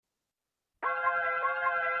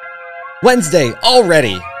Wednesday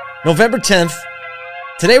already, November 10th.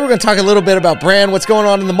 Today we're going to talk a little bit about brand, what's going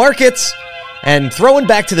on in the markets, and throwing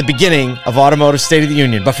back to the beginning of Automotive State of the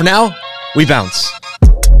Union. But for now, we bounce.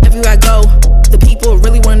 Everywhere I go, the people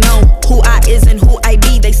really want to know who I is and who I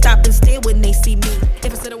be. They stop and stare when they see me. If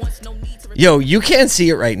instead of once, no need to... Yo, you can't see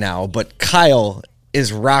it right now, but Kyle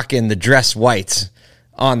is rocking the dress whites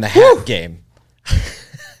on the hat game.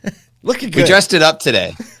 Looking good. We dressed it up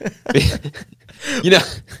today. You know,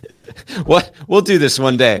 what we'll do this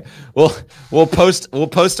one day. We'll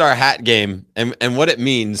post our hat game and what it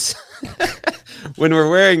means when we're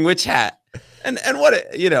wearing which hat and what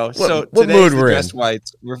it, you know. So what mood today's we're dressed in.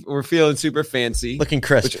 Whites. We're feeling super fancy, Looking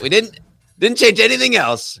crisp. Which we didn't change anything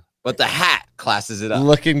else, but the hat classes it up.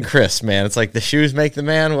 Looking crisp, man. It's like the shoes make the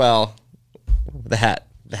man. Well, the hat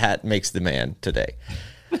makes the man today.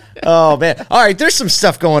 Oh, man. All right, there's some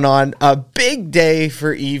stuff going on. A big day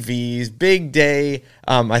for EVs, big day,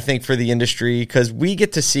 I think, for the industry, because we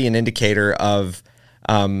get to see an indicator of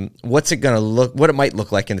what it might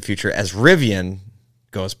look like in the future as Rivian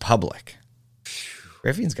goes public.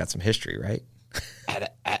 Rivian's got some history, right?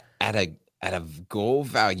 At a goal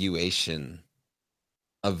valuation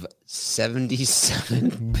of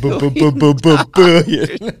 $77 billion.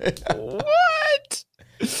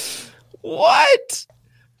 What?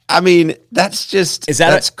 I mean, that's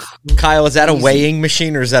Kyle, is that a crazy. weighing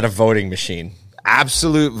machine or is that a voting machine?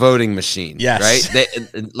 Absolute voting machine. Yes.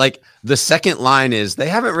 Right. Like the second line is they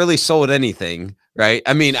haven't really sold anything. Right.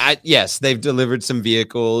 I mean, yes, they've delivered some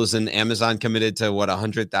vehicles and Amazon committed to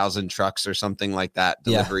 100,000 trucks or something like that.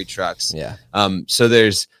 Delivery trucks. Yeah. So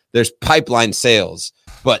there's pipeline sales,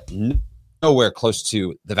 but nowhere close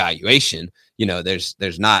to the valuation. You know, there's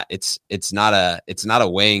not, it's not a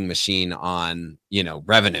weighing machine on, you know,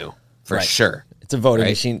 revenue for sure. It's a voting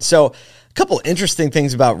machine. So a couple interesting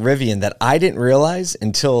things about Rivian that I didn't realize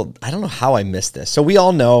until, I don't know how I missed this. So we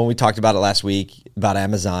all know, we talked about it last week, about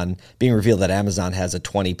Amazon being revealed that Amazon has a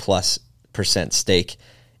 20+% stake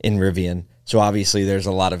in Rivian. So obviously there's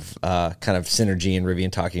a lot of kind of synergy in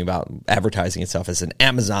Rivian talking about advertising itself as an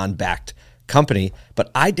Amazon-backed company.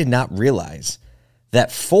 But I did not realize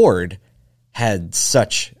that Ford had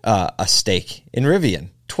such a stake in Rivian.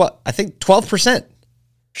 I think 12%.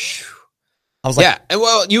 I was like, yeah.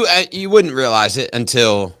 Well, you wouldn't realize it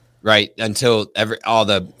until all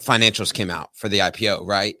the financials came out for the IPO,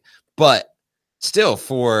 right? But still,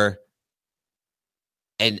 for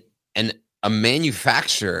a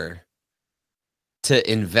manufacturer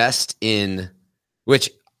to invest in,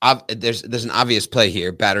 which there's an obvious play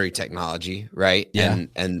here, battery technology, right? Yeah.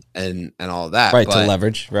 And all of that, right, but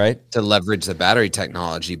to leverage the battery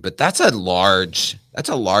technology, but that's a large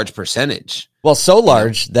percentage. Well, so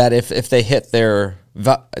large that if they hit their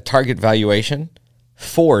target valuation,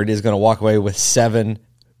 Ford is going to walk away with $7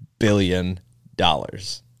 billion.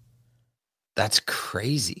 That's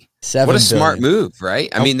crazy. What a smart move, right?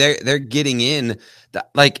 I mean, they're getting in.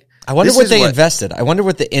 I wonder what they invested. I wonder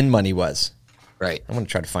what the in money was. Right. I want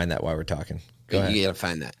to try to find that while we're talking. Go ahead. You got to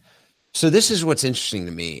find that. So this is what's interesting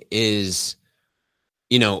to me is,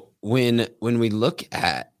 you know, when we look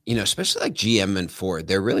at, you know, especially like GM and Ford,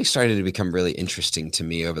 they're really starting to become really interesting to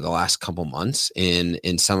me over the last couple months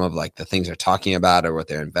in some of like the things they're talking about or what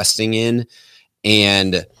they're investing in.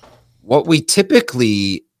 And what we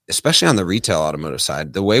typically, especially on the retail automotive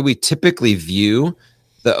side, the way we typically view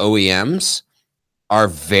the OEMs are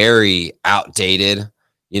very outdated,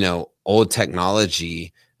 you know, old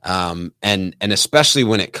technology, and especially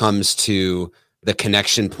when it comes to the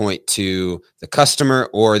connection point to the customer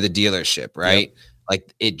or the dealership, right? Yep.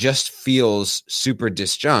 Like it just feels super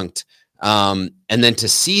disjunct. And then to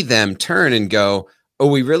see them turn and go, oh,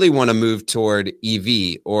 we really want to move toward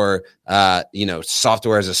EV or you know,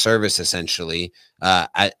 software as a service, essentially,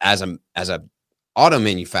 as a auto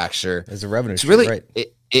manufacturer, as a revenue stream, really, right?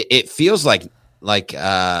 It feels like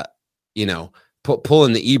you know,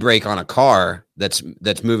 pulling the e-brake on a car that's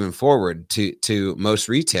moving forward to most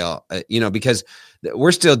retail, you know, because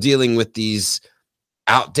we're still dealing with these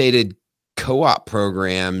outdated co-op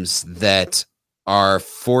programs that are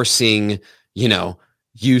forcing, you know,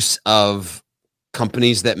 use of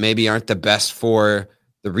companies that maybe aren't the best for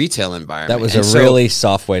the retail environment. That was really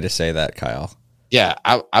soft way to say that, Kyle. Yeah,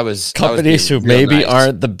 I was companies who maybe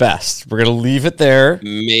aren't the best. We're gonna leave it there.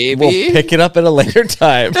 Maybe we'll pick it up at a later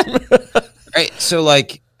time. Right. So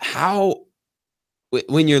like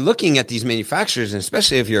when you're looking at these manufacturers, and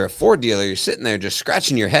especially if you're a Ford dealer, you're sitting there just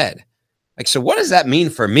scratching your head. Like, so what does that mean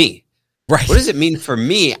for me? Right. What does it mean for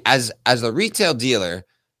me as a retail dealer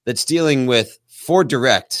that's dealing with Ford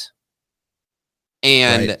Direct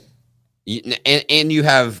and you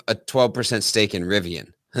have a 12% stake in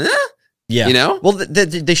Rivian? Huh? Yeah. You know? Well,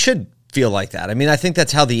 they should feel like that. I mean, I think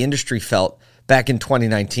that's how the industry felt back in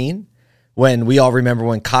 2019 when we all remember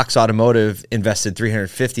when Cox Automotive invested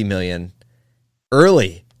 $350 million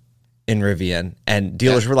early in Rivian, and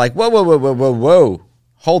dealers were like, whoa,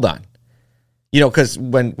 hold on. Because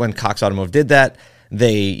when Cox Automotive did that,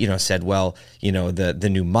 they, said, well, the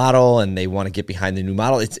new model, and they want to get behind the new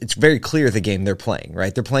model. It's very clear the game they're playing,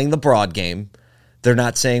 right? They're playing the broad game. They're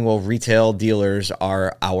not saying, well, retail dealers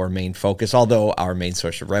are our main focus, although our main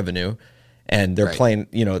source of revenue. And they're playing,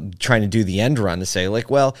 trying to do the end run to say, like,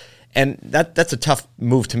 well, and that's a tough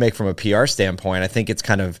move to make from a PR standpoint. I think it's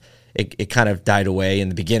kind of, it kind of died away in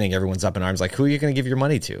the beginning. Everyone's up in arms, like, who are you going to give your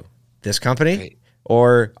money to? This company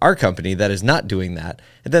or our company that is not doing that?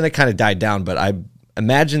 And then it kind of died down, but I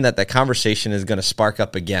imagine that conversation is going to spark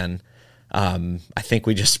up again. I think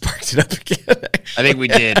we just sparked it up again. I think we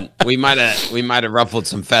did. We might have ruffled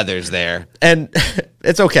some feathers there. And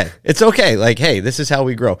it's okay. It's okay. Like, hey, this is how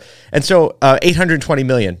we grow. And so $820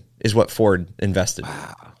 million is what Ford invested.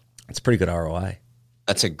 Wow. It's a pretty good ROI.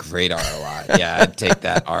 That's a great ROI. Yeah, I'd take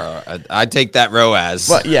that ROI. I'd take that ROAS.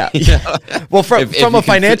 Well, yeah. Well, from a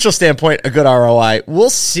financial standpoint, a good ROI. We'll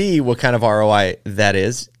see what kind of ROI that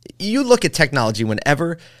is. You look at technology,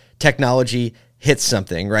 whenever technology hits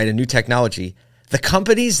something, right, a new technology, the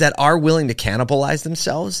companies that are willing to cannibalize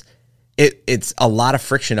themselves, it's a lot of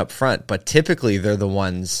friction up front, but typically they're the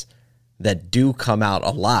ones that do come out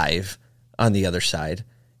alive on the other side.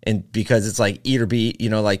 And because it's like eat or be,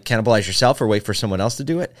 like cannibalize yourself or wait for someone else to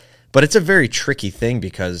do it. But it's a very tricky thing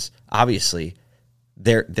because obviously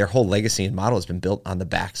their whole legacy and model has been built on the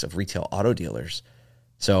backs of retail auto dealers.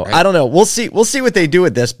 So I don't know. We'll see what they do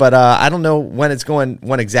with this, but I don't know when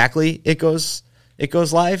exactly it goes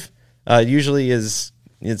live. Usually it's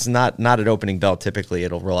not at opening bell. Typically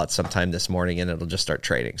it'll roll out sometime this morning and it'll just start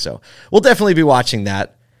trading. So we'll definitely be watching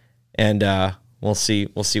that, and we'll see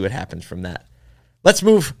what happens from that. Let's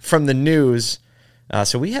move from the news.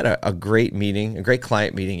 So we had a great meeting, a great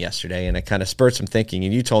client meeting yesterday, and it kind of spurred some thinking.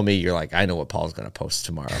 And you told me, you're like, I know what Paul's going to post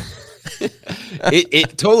tomorrow.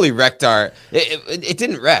 It totally wrecked it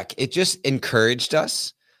didn't wreck. It just encouraged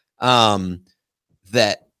us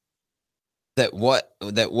that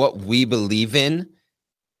what we believe in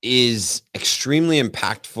is extremely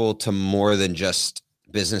impactful to more than just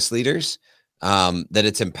business leaders, that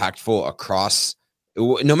it's impactful across,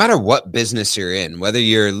 no matter what business you're in, whether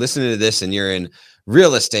you're listening to this and you're in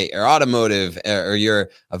real estate or automotive, or you're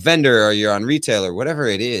a vendor or you're on retail or whatever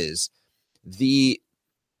it is, the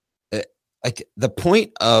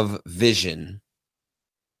point of vision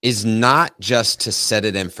is not just to set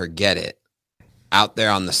it and forget it out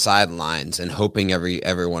there on the sidelines and hoping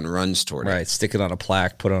everyone runs toward it. Right. Stick it on a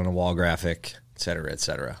plaque, put it on a wall graphic, et cetera, et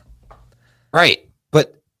cetera. Right.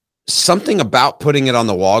 But something about putting it on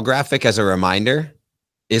the wall graphic as a reminder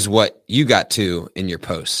is what you got to in your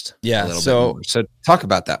post. Yeah. So talk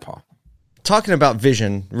about that, Paul. Talking about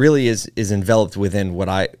vision really is enveloped within what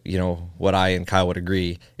I and Kyle would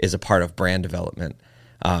agree is a part of brand development.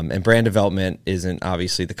 And brand development isn't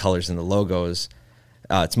obviously the colors and the logos.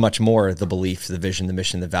 It's much more the beliefs, the vision, the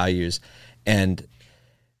mission, the values. And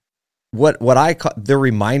what I call the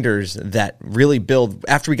reminders that really build.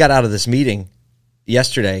 After we got out of this meeting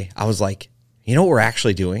yesterday, I was like, you know what we're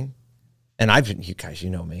actually doing? And you guys, you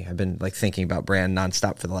know me, I've been like thinking about brand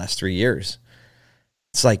nonstop for the last 3 years.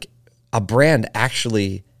 It's like a brand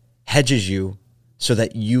actually hedges you so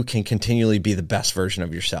that you can continually be the best version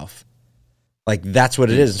of yourself. Like that's what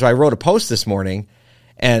it is. So I wrote a post this morning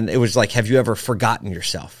and it was like, have you ever forgotten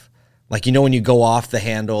yourself? Like, when you go off the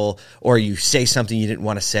handle or you say something you didn't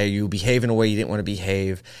want to say, you behave in a way you didn't want to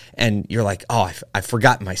behave, and you're like, oh, I've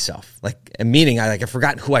forgotten myself. Like, meaning I've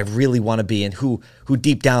forgotten who I really want to be and who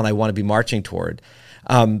deep down I want to be marching toward.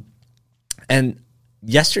 And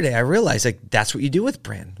yesterday I realized like that's what you do with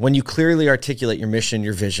brand. When you clearly articulate your mission,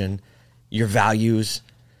 your vision, your values,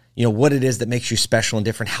 what it is that makes you special and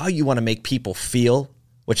different, how you want to make people feel,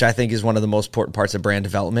 which I think is one of the most important parts of brand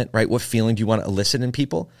development, right? What feeling do you want to elicit in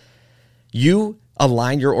people? You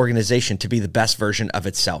align your organization to be the best version of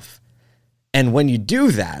itself. And when you do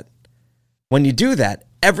that,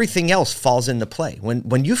 everything else falls into play.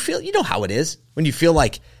 When you feel, you know how it is, when you feel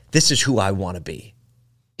like this is who I want to be.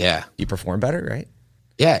 Yeah. You perform better, right?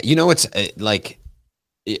 Yeah. It's like,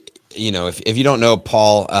 if you don't know,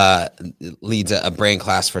 Paul leads a brand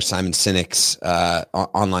class for Simon Sinek's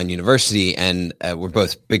online university. And we're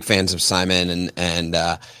both big fans of Simon and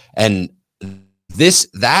that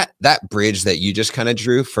bridge that you just kind of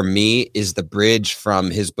drew for me is the bridge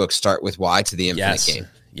from his book Start With Why to the Infinite Game.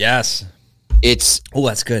 Yes.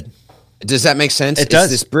 That's good. Does that make sense? It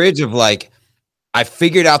does. It's this bridge of like, I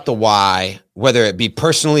figured out the why, whether it be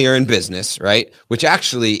personally or in business, right? Which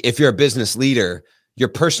actually, if you're a business leader, your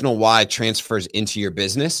personal why transfers into your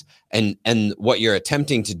business. And what you're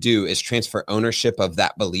attempting to do is transfer ownership of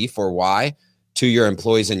that belief or why to your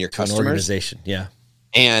employees and your customers. An organization, yeah.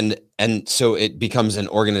 And so it becomes an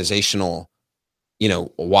organizational,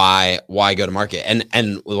 why go to market.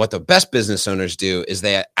 And what the best business owners do is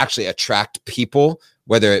they actually attract people,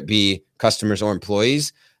 whether it be customers or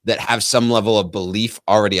employees, that have some level of belief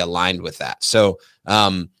already aligned with that. So,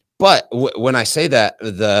 but when I say that,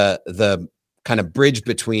 the kind of bridge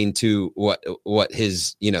between what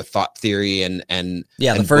his thought theory and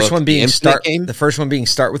the first one being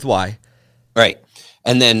start with why, right,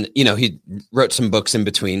 and then he wrote some books in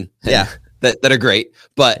between, that are great,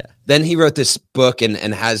 but then he wrote this book and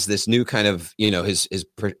has this new kind of his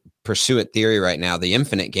pursuant theory right now, the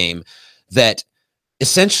infinite game, that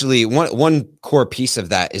essentially one core piece of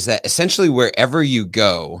that is that essentially wherever you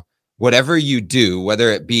go, whatever you do, whether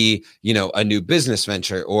it be, a new business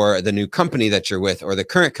venture or the new company that you're with or the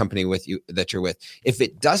current company that you're with, if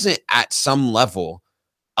it doesn't at some level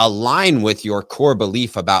align with your core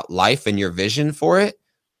belief about life and your vision for it,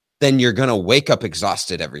 then you're going to wake up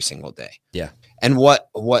exhausted every single day. Yeah. And what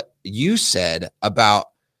you said about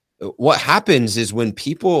what happens is when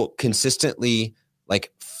people consistently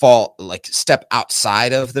step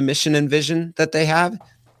outside of the mission and vision that they have,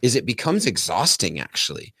 is it becomes exhausting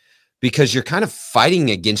actually, because you're kind of fighting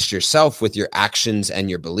against yourself with your actions and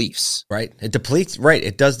your beliefs. Right. It depletes. Right.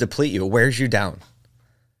 It does deplete you. It wears you down.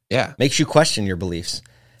 Yeah. Makes you question your beliefs.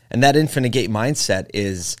 And that infinite gate mindset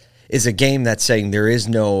is a game that's saying there is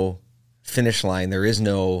no finish line. There is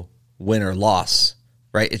no win or loss,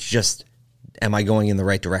 right? It's just, am I going in the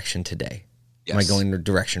right direction today? Yes. Am I going in the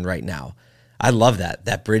direction right now? I love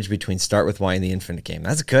that bridge between start with why and the infinite game.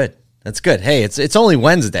 That's good. Hey, it's only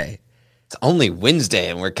Wednesday. It's only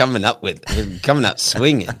Wednesday, and we're coming up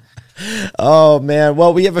swinging. Oh man.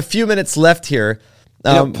 Well, we have a few minutes left here.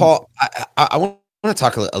 Paul, I want to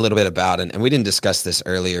talk a little bit about, and we didn't discuss this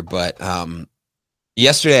earlier, but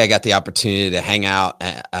yesterday I got the opportunity to hang out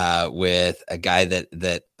with a guy that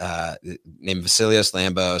named Vasilios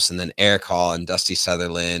Lambos, and then Eric Hall and Dusty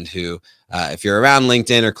Sutherland, who, if you're around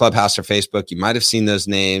LinkedIn or Clubhouse or Facebook, you might have seen those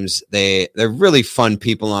names. They're really fun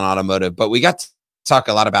people on automotive, but we got to talk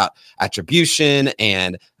a lot about attribution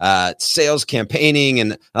and sales campaigning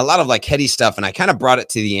and a lot of heady stuff. And I kind of brought it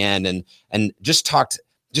to the end and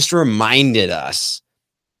just reminded us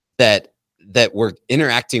that we're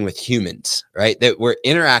interacting with humans, right? That we're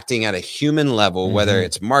interacting at a human level, whether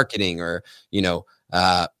it's marketing or,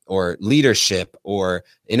 or leadership or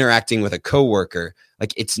interacting with a coworker.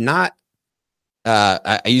 It's not,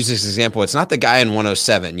 I use this example. It's not the guy in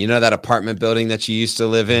 107, that apartment building that you used to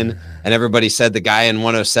live in, and everybody said the guy in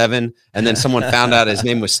 107, and then someone found out his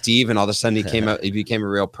name was Steve, and all of a sudden he became a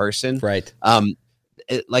real person. Right.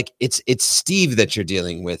 It's Steve that you're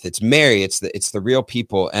dealing with. It's Mary. It's the real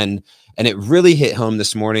people. And it really hit home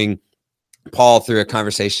this morning. Paul, through a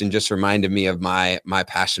conversation, just reminded me of my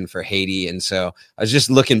passion for Haiti. And so I was just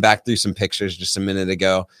looking back through some pictures just a minute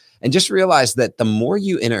ago and just realized that the more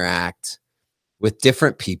you interact with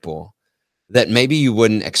different people that maybe you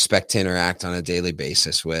wouldn't expect to interact on a daily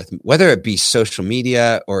basis with, whether it be social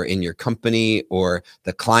media or in your company or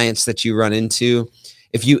the clients that you run into,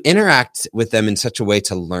 if you interact with them in such a way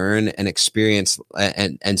to learn and experience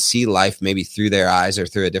and see life maybe through their eyes or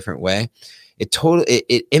through a different way,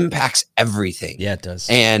 it impacts everything. Yeah, it does.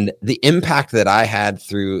 And the impact that I had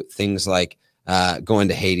through things like going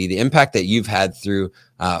to Haiti, the impact that you've had through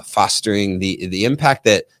fostering, the impact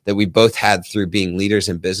that we both had through being leaders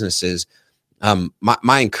in businesses.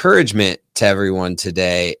 My encouragement to everyone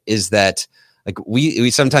today is that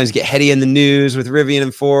we sometimes get heady in the news with Rivian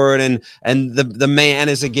and Ford and the man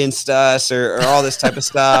is against us or all this type of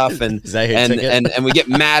stuff and we get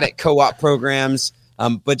mad at co-op programs.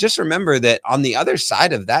 But just remember that on the other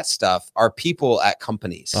side of that stuff are people at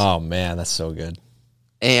companies. Oh man, that's so good.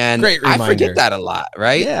 And I forget that a lot,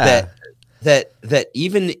 right? Yeah. That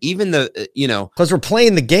even the, because we're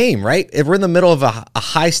playing the game, right? If we're in the middle of a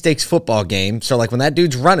high stakes football game. So when that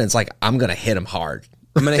dude's running, it's I'm going to hit him hard.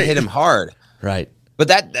 I'm going to hit him hard. Right. But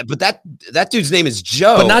that dude's name is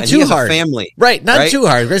Joe. But not too hard. Family. Right. Not too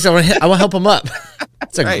hard. I want to help him up.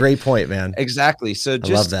 That's a great point, man. Exactly. So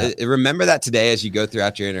just remember that today as you go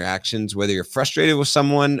throughout your interactions, whether you're frustrated with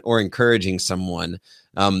someone or encouraging someone,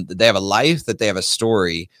 that they have a life, that they have a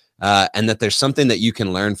story, and that there's something that you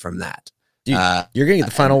can learn from that. Dude, you're going to get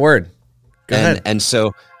the final word. Go ahead. And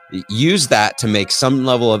so use that to make some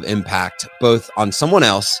level of impact, both on someone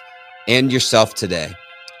else and yourself today.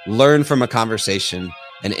 Learn from a conversation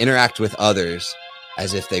and interact with others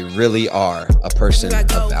as if they really are a person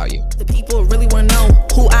of value. The people really want to know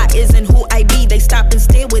who I is and who I be. They stop and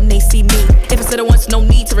stare when they see me. If I said it once, no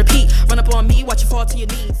need to repeat. Run up on me, watch you fall to your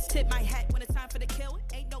knees. Tip my hat.